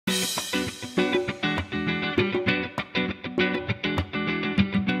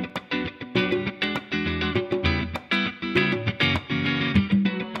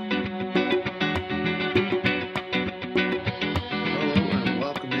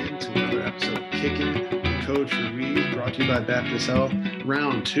Kickin It with Coach Ruiz, brought to you by Baptist Health.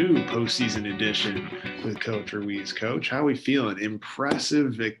 Round 2 postseason edition with Coach Ruiz. Coach, how are we feeling?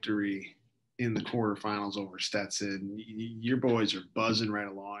 Impressive victory in the quarterfinals over Stetson. Your boys are buzzing right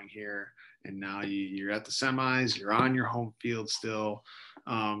along here, and now you're at the semis. You're on your home field still.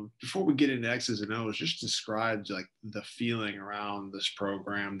 Before we get into X's and O's, just describe like the feeling around this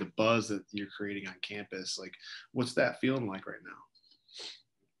program, the buzz that you're creating on campus. Like, what's that feeling like right now?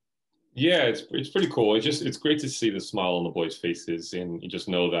 Yeah, it's pretty cool. It's great to see the smile on the boys' faces, and you just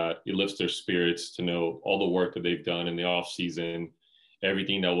know that it lifts their spirits to know all the work that they've done in the off season,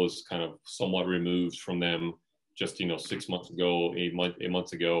 everything that was kind of somewhat removed from them just 6 months ago, 8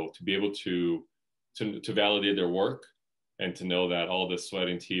 months ago, to be able to validate their work and to know that all the sweat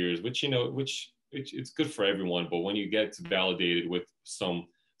and tears, which it's good for everyone, but when you get validated with some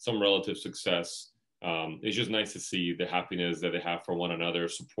relative success. It's just nice to see the happiness that they have for one another,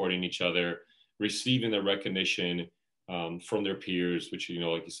 supporting each other, receiving the recognition from their peers, which,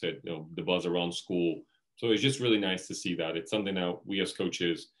 like you said, the buzz around school. So it's just really nice to see that. It's something that we as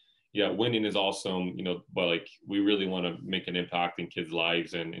coaches, winning is awesome, but like we really want to make an impact in kids'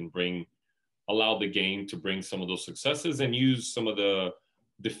 lives and allow the game to bring some of those successes and use some of the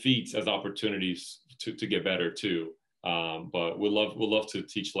defeats as opportunities to get better too. But we'd love to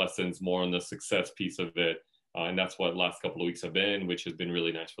teach lessons more on the success piece of it. And that's what last couple of weeks have been, which has been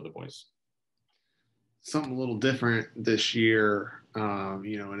really nice for the boys. Something a little different this year.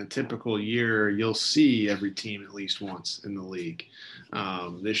 In a typical year, you'll see every team at least once in the league.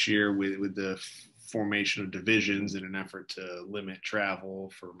 This year, with the formation of divisions in an effort to limit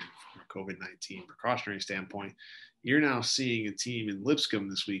travel from a COVID-19 precautionary standpoint, you're now seeing a team in Lipscomb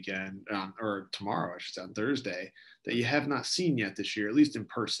this weekend, or tomorrow, I should say, on Thursday, that you have not seen yet this year, at least in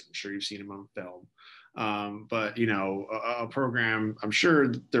person. I'm sure you've seen them on film. But a program, I'm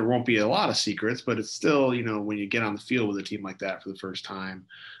sure there won't be a lot of secrets, but it's still, when you get on the field with a team like that for the first time,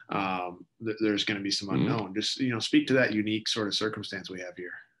 there's going to be some unknown. Just, speak to that unique sort of circumstance we have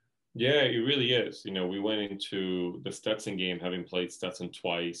here. Yeah, it really is. We went into the Stetson game having played Stetson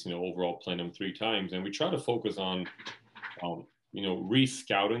twice, overall playing them 3 times. And we try to focus on,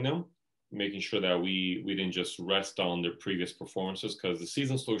 re-scouting them, making sure that we didn't just rest on their previous performances, because the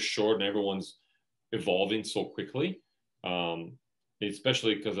season's so short and everyone's evolving so quickly,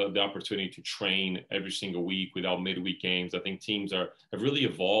 especially because of the opportunity to train every single week without midweek games. I think teams have really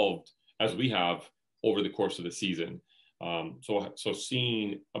evolved as we have over the course of the season. So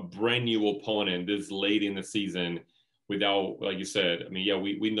seeing a brand new opponent this late in the season without, like you said,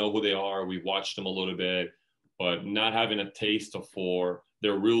 we know who they are. We've watched them a little bit, but not having a taste for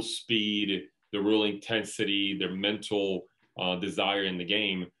their real speed, their real intensity, their mental desire in the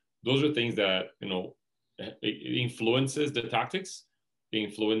game. Those are things that, it influences the tactics. It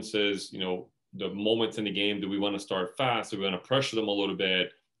influences, the moments in the game. Do we want to start fast? Do we want to pressure them a little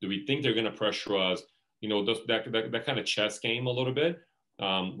bit? Do we think they're going to pressure us? That kind of chess game a little bit.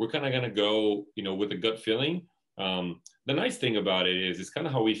 We're kind of going to go, with a gut feeling. The nice thing about it is it's kind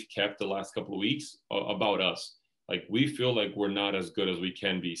of how we've kept the last couple of weeks about us. Like, we feel like we're not as good as we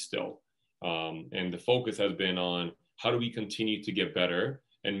can be still. And the focus has been on how do we continue to get better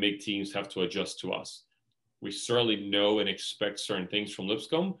and make teams have to adjust to us. We certainly know and expect certain things from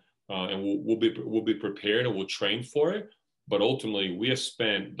Lipscomb, and we'll be prepared and we'll train for it. But ultimately, we have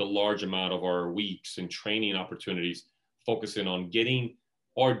spent the large amount of our weeks and training opportunities focusing on getting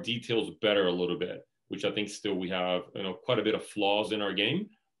our details better a little bit, which I think still we have quite a bit of flaws in our game,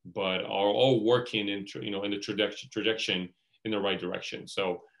 but are all working in the trajectory in the right direction.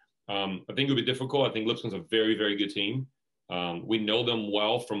 So I think it'll be difficult. I think Lipscomb's a very, very good team. We know them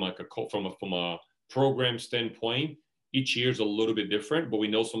well from a program standpoint. Each year is a little bit different, but we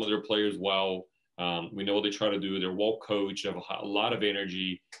know some of their players well. We know what they try to do. They're well coached, have a lot of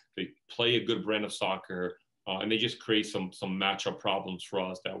energy. They play a good brand of soccer, and they just create some matchup problems for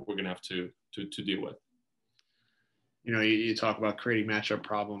us that we're going to have to deal with. You talk about creating matchup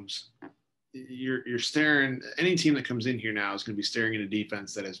problems. You're staring. Any team that comes in here now is going to be staring at a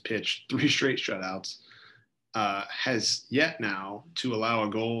defense that has pitched 3 straight shutouts, has yet now to allow a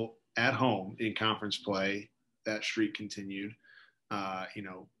goal at home in conference play. That streak continued.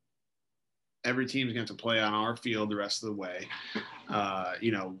 Every team's going to play on our field the rest of the way.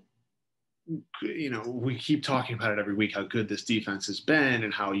 We keep talking about it every week, how good this defense has been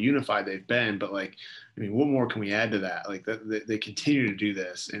and how unified they've been. But what more can we add to that? They continue to do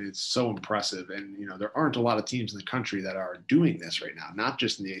this, and it's so impressive. And, there aren't a lot of teams in the country that are doing this right now, not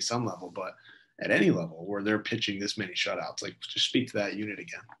just in the A-Sun level, but at any level where they're pitching this many shutouts. Just speak to that unit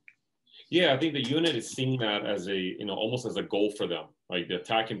again. Yeah, I think the unit is seeing that as almost as a goal for them. Like the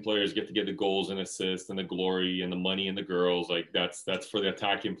attacking players get to get the goals and assists and the glory and the money and the girls. Like that's for the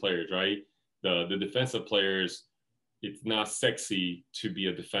attacking players, right? The defensive players, it's not sexy to be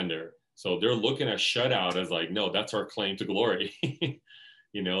a defender. So they're looking at shutout as like, no, that's our claim to glory.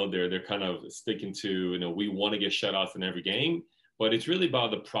 They're kind of sticking to, we want to get shutouts in every game, but it's really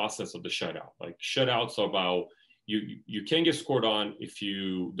about the process of the shutout. Like shutouts are about you can't get scored on if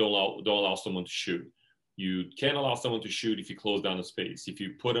you don't allow someone to shoot. You can't allow someone to shoot if you close down the space, if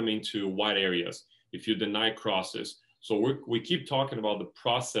you put them into wide areas, if you deny crosses. So we keep talking about the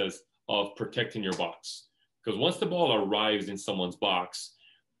process of protecting your box, because once the ball arrives in someone's box,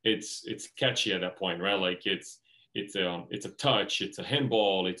 it's catchy at that point, right? Like it's a touch, it's a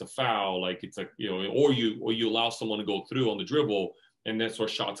handball, it's a foul, like it's a or you allow someone to go through on the dribble, and that's where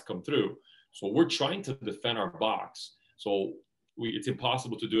shots come through. So we're trying to defend our box. So it's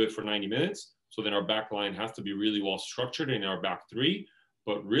impossible to do it for 90 minutes. So then our back line has to be really well structured in our back three.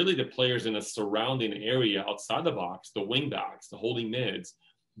 But really the players in a surrounding area outside the box, the wing backs, the holding mids,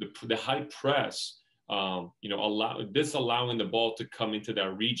 the high press, allowing the ball to come into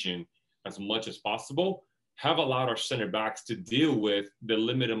that region as much as possible, have allowed our center backs to deal with the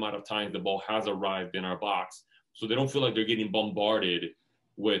limited amount of times the ball has arrived in our box. So they don't feel like they're getting bombarded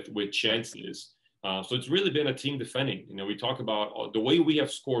with chances. So it's really been a team defending. We talk about the way we have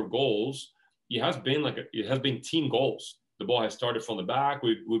scored goals. It has been team goals. The ball has started from the back.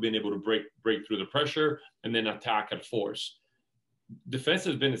 We've been able to break through the pressure and then attack at force. Defense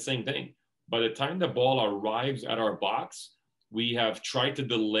has been the same thing. By the time the ball arrives at our box, we have tried to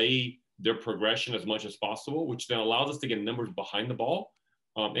delay their progression as much as possible, which then allows us to get numbers behind the ball,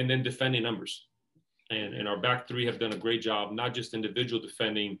 and then defending numbers. And our back three have done a great job, not just individual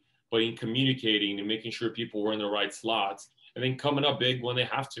defending, but in communicating and making sure people were in the right slots, and then coming up big when they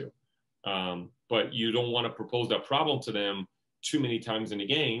have to. But you don't want to propose that problem to them too many times in a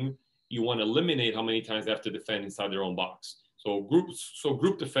game. You want to eliminate how many times they have to defend inside their own box. So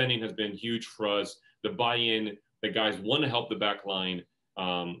group defending has been huge for us. The buy-in, the guys want to help the back line,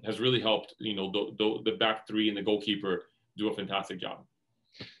 has really helped, the back three and the goalkeeper do a fantastic job.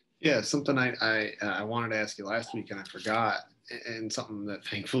 Yeah, something I wanted to ask you last week and I forgot, and something that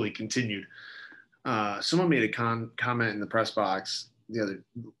thankfully continued. Someone made a comment in the press box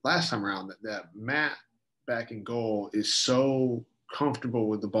last time around that Matt back in goal is so comfortable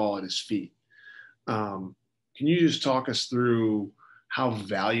with the ball at his feet. Can you just talk us through how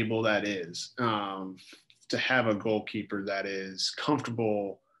valuable that is, to have a goalkeeper that is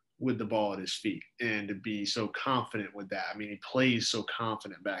comfortable with the ball at his feet and to be so confident with that? I mean, he plays so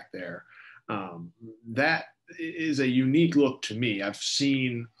confident back there. That is a unique look to me. I've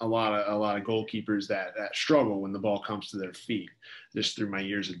seen a lot of goalkeepers that struggle when the ball comes to their feet, just through my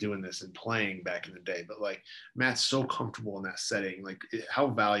years of doing this and playing back in the day. But like, Matt's so comfortable in that setting. Like, how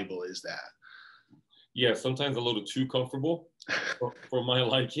valuable is that? Yeah, sometimes a little too comfortable for my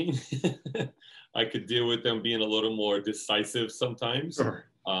liking. I could deal with them being a little more decisive sometimes. Sure.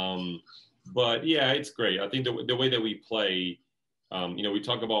 But yeah, it's great. I think the way that we play, we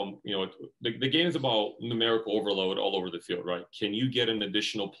talk about, the game is about numerical overload all over the field, right? Can you get an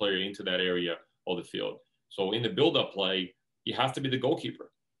additional player into that area of the field? So in the build-up play, he has to be the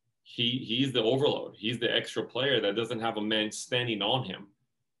goalkeeper. He's the overload. He's the extra player that doesn't have a man standing on him.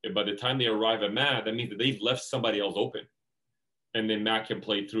 And by the time they arrive at Matt, that means that they've left somebody else open. And then Matt can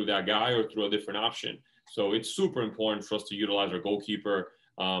play through that guy or through a different option. So it's super important for us to utilize our goalkeeper.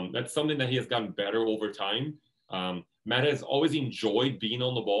 That's something that he has gotten better over time. Matt has always enjoyed being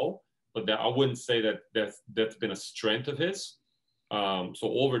on the ball, but I wouldn't say that's been a strength of his. So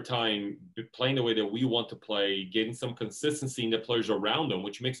over time, playing the way that we want to play, getting some consistency in the players around him,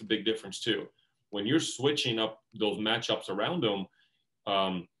 which makes a big difference too. When you're switching up those matchups around him,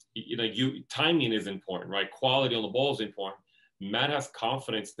 timing is important, right? Quality on the ball is important. Matt has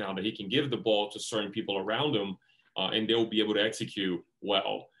confidence now that he can give the ball to certain people around him, and they'll be able to execute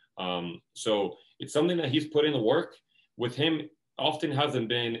well. So it's something that he's put in the work. With him, often hasn't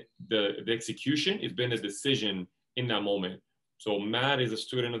been the execution, it's been a decision in that moment. So Matt is a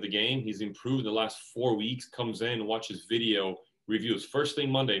student of the game. He's improved the last 4 weeks, comes in, watches video, reviews. First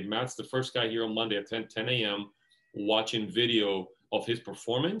thing Monday, Matt's the first guy here on Monday at 10 a.m. watching video of his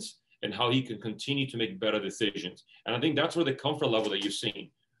performance and how he can continue to make better decisions. And I think that's where the comfort level that you're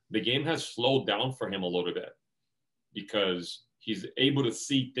seeing. The game has slowed down for him a little bit because he's able to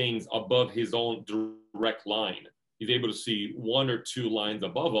see things above his own direct line. He's able to see one or two lines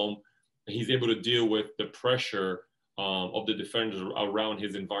above him. And he's able to deal with the pressure of the defenders around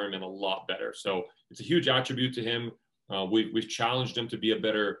his environment a lot better. So it's a huge attribute to him. We've challenged him to be a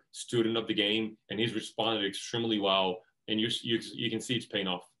better student of the game, and he's responded extremely well. and you can see it's paying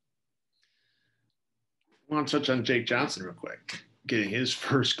off. I want to touch on Jake Johnson real quick, getting his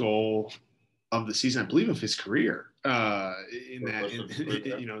first goal of the season, I believe, of his career. To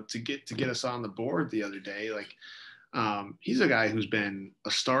get us on the board the other day, like he's a guy who's been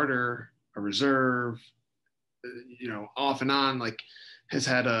a starter, a reserve, off and on, like has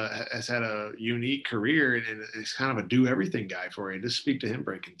had a unique career, and it's kind of a do everything guy for you. Just speak to him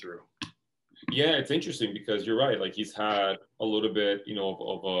breaking through. Yeah, it's interesting because you're right. Like he's had a little bit,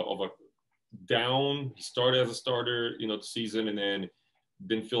 of a down. He started as a starter, the season, and then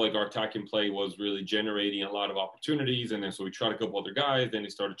didn't feel like our attacking play was really generating a lot of opportunities. And then so we tried a couple other guys. Then he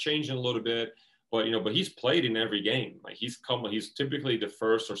started changing a little bit. But he's played in every game. Like he's typically the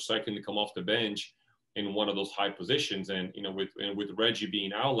first or second to come off the bench in one of those high positions. And with Reggie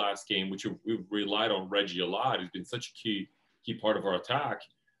being out last game, which we've relied on Reggie a lot, he's been such a key part of our attack.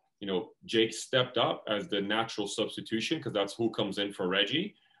 Jake stepped up as the natural substitution because that's who comes in for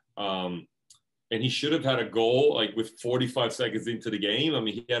Reggie. And he should have had a goal like with 45 seconds into the game. I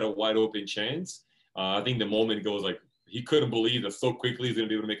mean, he had a wide open chance. I think the moment goes like he couldn't believe that so quickly he's going to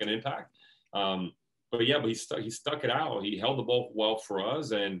be able to make an impact. But he stuck it out. He held the ball well for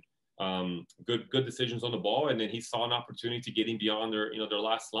us, and good decisions on the ball. And then he saw an opportunity to get him beyond their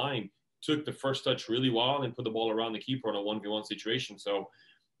last line. Took the first touch really well and put the ball around the keeper in a 1v1 situation. So,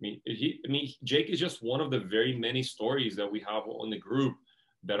 Jake is just one of the very many stories that we have on the group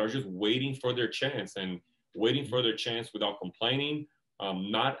that are just waiting for their chance without complaining,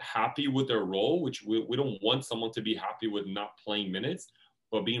 not happy with their role, which we don't want someone to be happy with not playing minutes,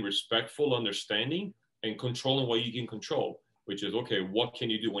 but being respectful, understanding, and controlling what you can control, which is, okay, what can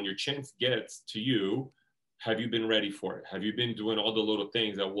you do when your chance gets to you? Have you been ready for it? Have you been doing all the little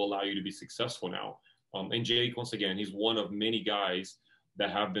things that will allow you to be successful now? And Jake, once again, he's one of many guys that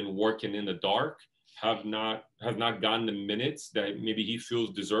have been working in the dark, have not gotten the minutes that maybe he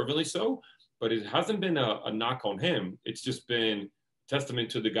feels deservingly so, but it hasn't been a knock on him. It's just been testament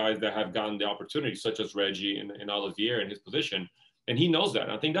to the guys that have gotten the opportunity, such as Reggie and Olivier in his position. And he knows that.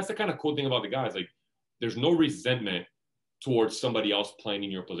 And I think that's the kind of cool thing about the guys. Like, there's no resentment towards somebody else playing in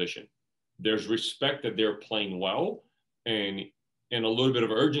your position. There's respect that they're playing well, and a little bit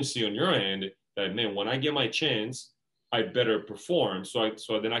of urgency on your end that, man, when I get my chance, I better perform so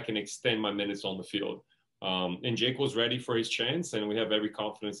then I can extend my minutes on the field. And Jake was ready for his chance, and we have every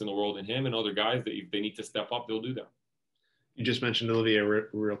confidence in the world in him and other guys that if they need to step up, they'll do that. You just mentioned Olivier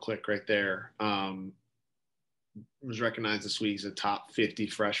real quick right there. Was recognized this week as a top 50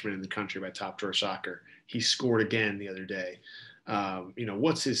 freshman in the country by Top Drawer Soccer. He scored again the other day.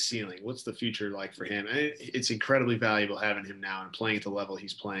 What's his ceiling? What's the future like for him? And it's incredibly valuable having him now and playing at the level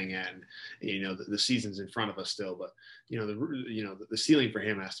he's playing at. And the season's in front of us still, but the ceiling for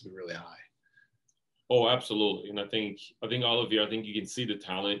him has to be really high. Oh, absolutely. And I think Olivier, you can see the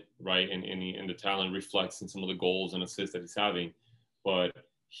talent, right? And the talent reflects in some of the goals and assists that he's having. But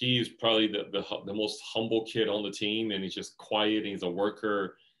he's probably the most humble kid on the team, and he's just quiet, and he's a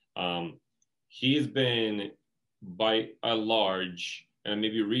worker. He's been, by and large, and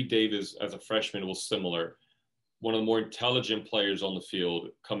maybe Reed Davis as a freshman was similar, one of the more intelligent players on the field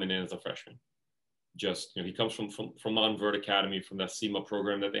coming in as a freshman. Just, he comes from Montverde Academy, from that SEMA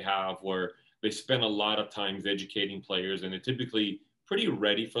program that they have, where they spend a lot of times educating players, and they're typically pretty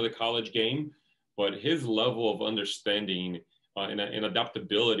ready for the college game. But his level of understanding and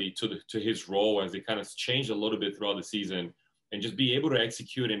adaptability to his role, as it kind of changed a little bit throughout the season, and just be able to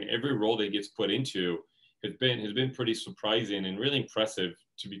execute in every role that he gets put into, has been pretty surprising and really impressive,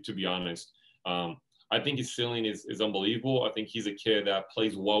 to be honest. I think his ceiling is unbelievable. I think he's a kid that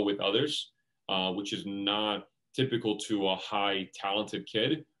plays well with others, which is not typical to a high talented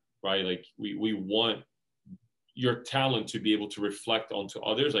kid, right? Like we want your talent to be able to reflect onto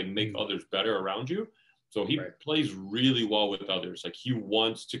others, like make others better around you. So he plays really well with others. Like, he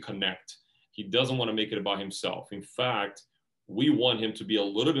wants to connect. He doesn't want to make it about himself. In fact, we want him to be a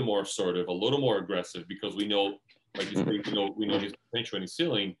little bit more assertive, a little more aggressive, because we know, like you said, we know his potential and his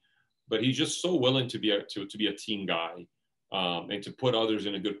ceiling. But he's just so willing to be a team guy, and to put others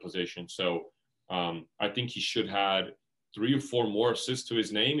in a good position. So I think he should had 3 or 4 more assists to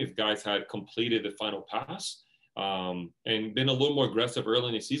his name if guys had completed the final pass, and been a little more aggressive early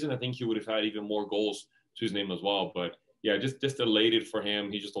in the season. I think he would have had even more goals to his name as well. But yeah, just elated for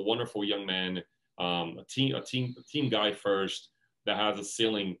him. He's just a wonderful young man, a team guy first, that has a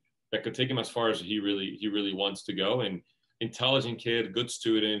ceiling that could take him as far as he really wants to go. And intelligent kid, good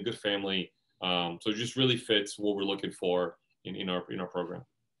student, good family. So it just really fits what we're looking for in our program.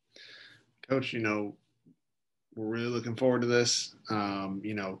 Coach, we're really looking forward to this.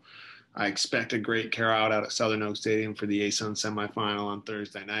 I expect a great crowd out at Southern Oak Stadium for the ASUN semifinal on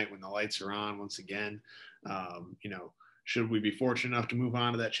Thursday night when the lights are on once again. You know, should we be fortunate enough to move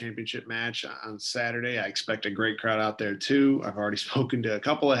on to that championship match on Saturday, I expect a great crowd out there too. I've already spoken to a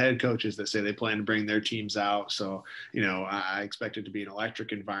couple of head coaches that say they plan to bring their teams out. So, you know, I expect it to be an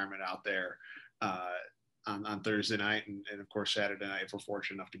electric environment out there. On Thursday night and of course Saturday night if we're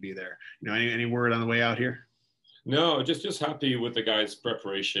fortunate enough to be there. You know, any word on the way out here? No, just happy with the guys'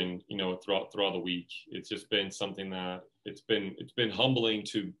 preparation. You know, throughout the week, it's just been something that it's been humbling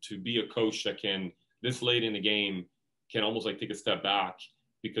to be a coach that can this late in the game can almost like take a step back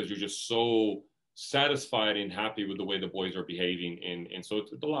because you're just so satisfied and happy with the way the boys are behaving, and so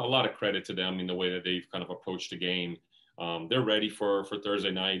it's a lot of credit to them in the way that they've kind of approached the game. They're ready for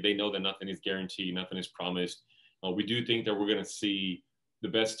Thursday night. They know that nothing is guaranteed, nothing is promised. We do think that we're going to see the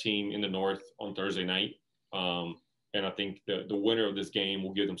best team in the North on Thursday night. And I think the winner of this game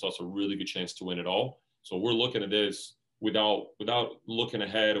will give themselves a really good chance to win it all. So we're looking at this without looking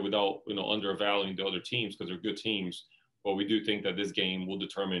ahead or without undervaluing the other teams because they're good teams. But we do think that this game will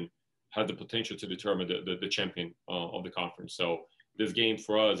have the potential to determine the champion of the conference. So this game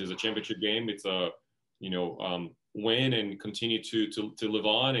for us is a championship game. It's a win and continue to live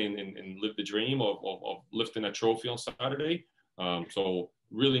on and live the dream of lifting a trophy on Saturday. So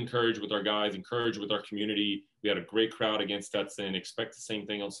really encouraged with our guys, encouraged with our community. We had a great crowd against Stetson. Expect the same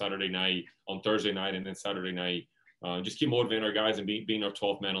thing on Saturday night, on Thursday night, and then Saturday night. Just keep motivating our guys and being our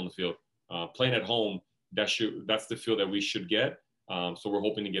 12th man on the field. Playing at home, that's the feel that we should get. So we're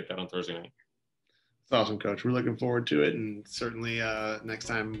hoping to get that on Thursday night. It's awesome, Coach. We're looking forward to it, and certainly next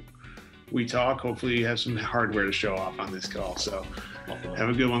time we talk, hopefully you have some hardware to show off on this call. So have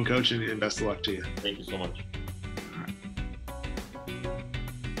a good one, Coach, and best of luck to you. Thank you so much.